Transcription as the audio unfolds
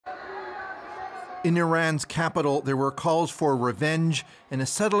In Iran's capital, there were calls for revenge and a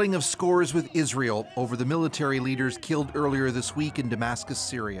settling of scores with Israel over the military leaders killed earlier this week in Damascus,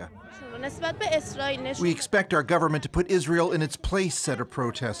 Syria. We expect our government to put Israel in its place, said a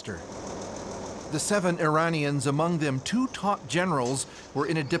protester. The 7 Iranians, among them 2 top generals, were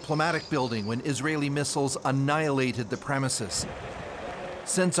in a diplomatic building when Israeli missiles annihilated the premises.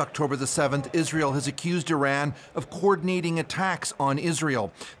 Since October the 7th, Israel has accused Iran of coordinating attacks on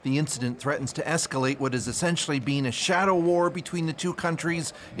Israel. The incident threatens to escalate what has essentially been a shadow war between the 2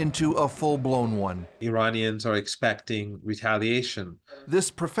 countries into a full-blown one. Iranians are expecting retaliation.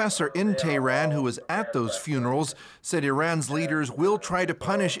 This professor in Tehran, who was at those funerals, said Iran's leaders will try to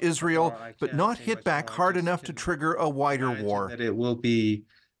punish Israel, but not hit back hard enough to trigger a wider war. That it will be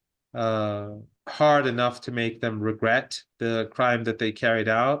hard enough to make them regret the crime that they carried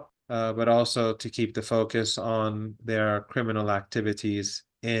out, but also to keep the focus on their criminal activities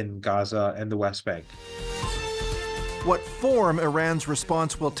in Gaza and the West Bank. What form Iran's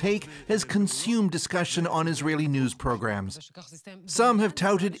response will take has consumed discussion on Israeli news programs. Some have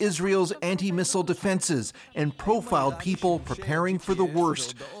touted Israel's anti-missile defenses and profiled people preparing for the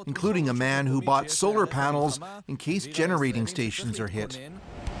worst, including a man who bought solar panels in case generating stations are hit.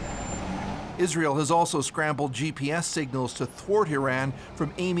 Israel has also scrambled GPS signals to thwart Iran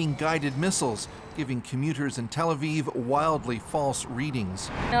from aiming guided missiles, giving commuters in Tel Aviv wildly false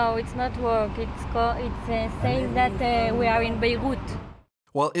readings. No, it's not work. It says that we are in Beirut.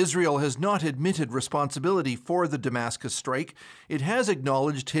 While Israel has not admitted responsibility for the Damascus strike, it has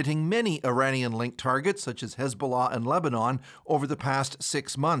acknowledged hitting many Iranian-linked targets, such as Hezbollah and Lebanon, over the past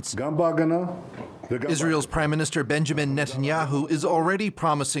 6 months. Israel's Prime Minister Benjamin Netanyahu is already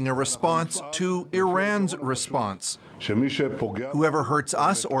promising a response to Iran's response. Whoever hurts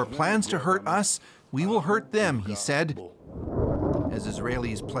us or plans to hurt us, we will hurt them, he said, as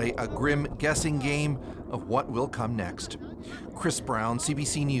Israelis play a grim guessing game of what will come next. Chris Brown,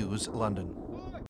 CBC News, London.